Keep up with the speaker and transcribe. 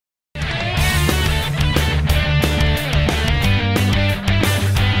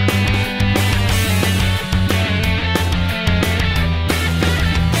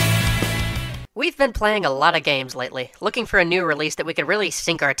been playing a lot of games lately, looking for a new release that we could really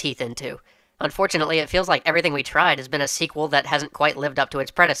sink our teeth into. Unfortunately, it feels like everything we tried has been a sequel that hasn't quite lived up to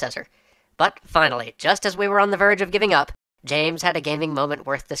its predecessor. But finally, just as we were on the verge of giving up, James had a gaming moment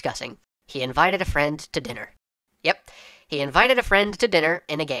worth discussing. He invited a friend to dinner. Yep, he invited a friend to dinner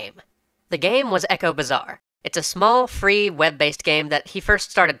in a game. The game was Echo Bazaar. It's a small, free, web-based game that he first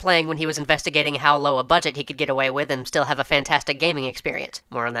started playing when he was investigating how low a budget he could get away with and still have a fantastic gaming experience.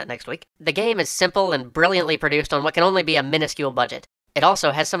 More on that next week. The game is simple and brilliantly produced on what can only be a minuscule budget. It also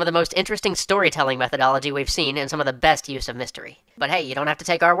has some of the most interesting storytelling methodology we've seen and some of the best use of mystery. But hey, you don't have to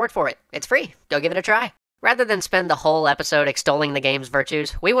take our word for it. It's free. Go give it a try. Rather than spend the whole episode extolling the game's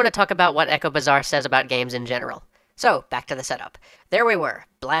virtues, we want to talk about what Echo Bazaar says about games in general. So, back to the setup. There we were,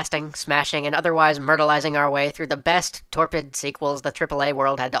 blasting, smashing, and otherwise myrtleizing our way through the best, torpid sequels the AAA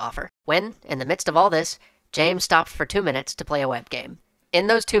world had to offer, when, in the midst of all this, James stopped for 2 minutes to play a web game. In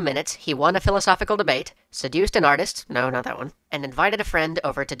those 2 minutes, he won a philosophical debate, seduced an artist, no, not that one, and invited a friend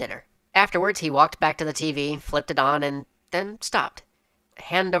over to dinner. Afterwards, he walked back to the TV, flipped it on, and then stopped.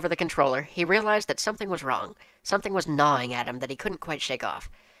 Hand over the controller, he realized that something was wrong. Something was gnawing at him that he couldn't quite shake off.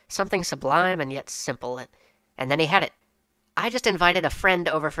 Something sublime and yet simple, and then he had it. I just invited a friend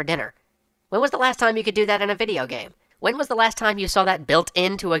over for dinner. When was the last time you could do that in a video game? When was the last time you saw that built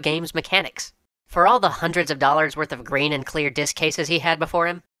into a game's mechanics? For all the hundreds of dollars worth of green and clear disc cases he had before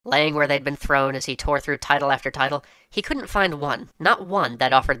him, laying where they'd been thrown as he tore through title after title, he couldn't find one, not one,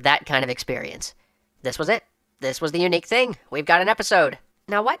 that offered that kind of experience. This was it. This was the unique thing. We've got an episode.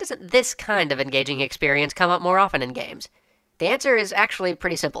 Now, why doesn't this kind of engaging experience come up more often in games? The answer is actually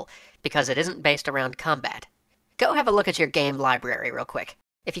pretty simple, because it isn't based around combat. Go have a look at your game library real quick.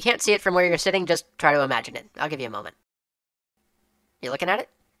 If you can't see it from where you're sitting, just try to imagine it. I'll give you a moment. You looking at it?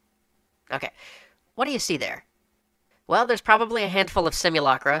 Okay. What do you see there? Well, there's probably a handful of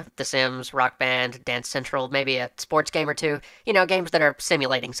simulacra, The Sims, Rock Band, Dance Central, maybe a sports game or two, games that are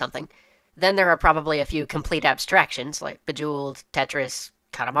simulating something. Then there are probably a few complete abstractions, like Bejeweled, Tetris,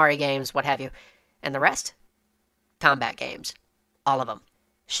 Katamari games, what have you. And the rest? Combat games. All of them.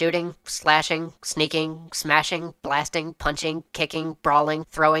 Shooting, slashing, sneaking, smashing, blasting, punching, kicking, brawling,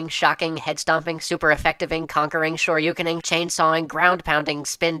 throwing, shocking, head-stomping, super-effectiving, conquering, shoryukening, chainsawing, ground-pounding,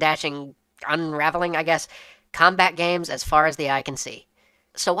 spin-dashing, unraveling, I guess. Combat games as far as the eye can see.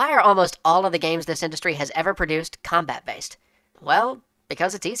 So why are almost all of the games this industry has ever produced combat-based? Well,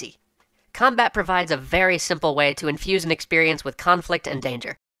 because it's easy. Combat provides a very simple way to infuse an experience with conflict and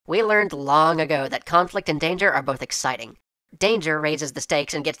danger. We learned long ago that conflict and danger are both exciting. Danger raises the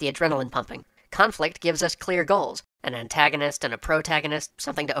stakes and gets the adrenaline pumping. Conflict gives us clear goals, an antagonist and a protagonist,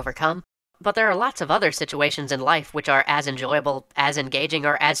 something to overcome. But there are lots of other situations in life which are as enjoyable, as engaging,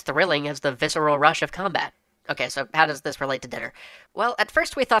 or as thrilling as the visceral rush of combat. Okay, so how does this relate to dinner? Well, at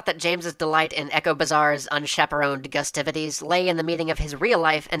first we thought that James's delight in Echo Bazaar's unchaperoned gustivities lay in the meeting of his real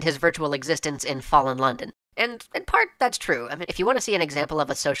life and his virtual existence in Fallen London. And in part, that's true. I mean, if you want to see an example of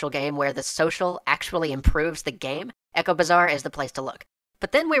a social game where the social actually improves the game, Echo Bazaar is the place to look.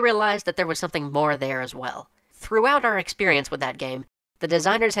 But then we realized that there was something more there as well. Throughout our experience with that game, the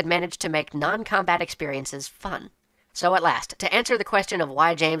designers had managed to make non-combat experiences fun. So at last, to answer the question of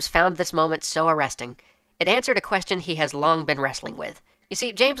why James found this moment so arresting, it answered a question he has long been wrestling with. You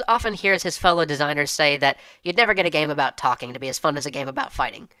see, James often hears his fellow designers say that you'd never get a game about talking to be as fun as a game about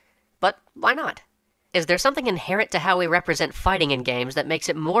fighting. But why not? Is there something inherent to how we represent fighting in games that makes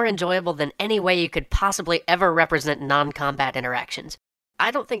it more enjoyable than any way you could possibly ever represent non-combat interactions?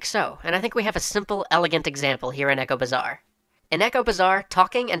 I don't think so, and I think we have a simple, elegant example here in Echo Bazaar. In Echo Bazaar,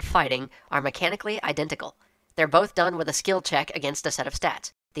 talking and fighting are mechanically identical. They're both done with a skill check against a set of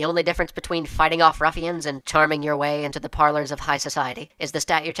stats. The only difference between fighting off ruffians and charming your way into the parlors of high society is the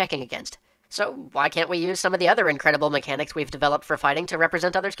stat you're checking against. So why can't we use some of the other incredible mechanics we've developed for fighting to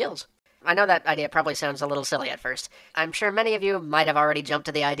represent other skills? I know that idea probably sounds a little silly at first. I'm sure many of you might have already jumped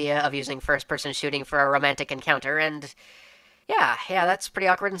to the idea of using first-person shooting for a romantic encounter, and yeah, that's pretty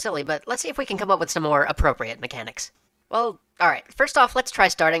awkward and silly, but let's see if we can come up with some more appropriate mechanics. Well, alright, first off, let's try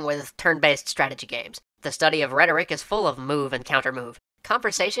starting with turn-based strategy games. The study of rhetoric is full of move and counter-move.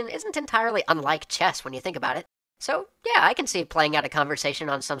 Conversation isn't entirely unlike chess when you think about it. So, yeah, I can see playing out a conversation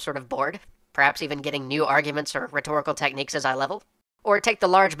on some sort of board, perhaps even getting new arguments or rhetorical techniques as I level. Or take the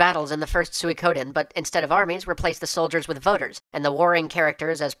large battles in the first Suikoden, but instead of armies, replace the soldiers with voters, and the warring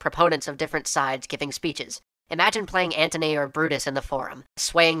characters as proponents of different sides giving speeches. Imagine playing Antony or Brutus in the Forum,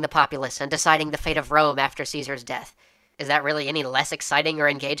 swaying the populace and deciding the fate of Rome after Caesar's death. Is that really any less exciting or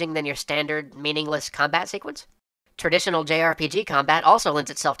engaging than your standard, meaningless combat sequence? Traditional JRPG combat also lends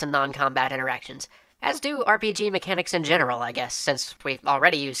itself to non-combat interactions. As do RPG mechanics in general, I guess, since we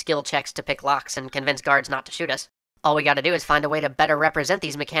already use skill checks to pick locks and convince guards not to shoot us. All we gotta do is find a way to better represent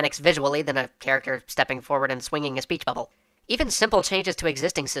these mechanics visually than a character stepping forward and swinging a speech bubble. Even simple changes to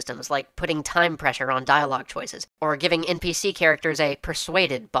existing systems, like putting time pressure on dialogue choices, or giving NPC characters a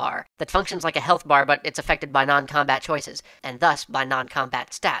persuaded bar that functions like a health bar but it's affected by non-combat choices, and thus by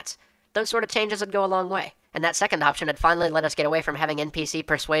non-combat stats. Those sort of changes would go a long way. And that second option had finally let us get away from having NPC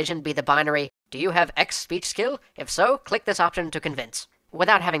persuasion be the binary, do you have X speech skill? If so, click this option to convince,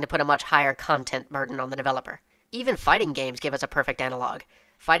 without having to put a much higher content burden on the developer. Even fighting games give us a perfect analog.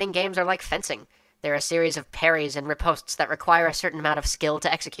 Fighting games are like fencing. They're a series of parries and ripostes that require a certain amount of skill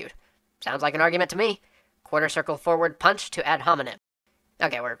to execute. Sounds like an argument to me. Quarter circle forward punch to ad hominem.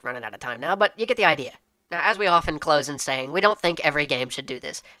 Okay, we're running out of time now, but you get the idea. Now, as we often close in saying, we don't think every game should do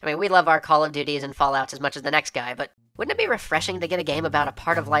this. I mean, we love our Call of Duties and Fallouts as much as the next guy, but wouldn't it be refreshing to get a game about a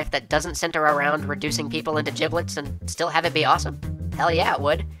part of life that doesn't center around reducing people into giblets and still have it be awesome? Hell yeah, it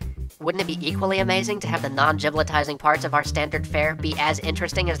would. Wouldn't it be equally amazing to have the non-gibletizing parts of our standard fare be as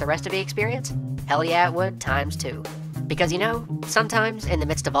interesting as the rest of the experience? Hell yeah, it would, times two. Because, you know, sometimes in the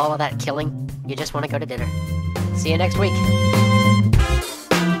midst of all of that killing, you just want to go to dinner. See you next week.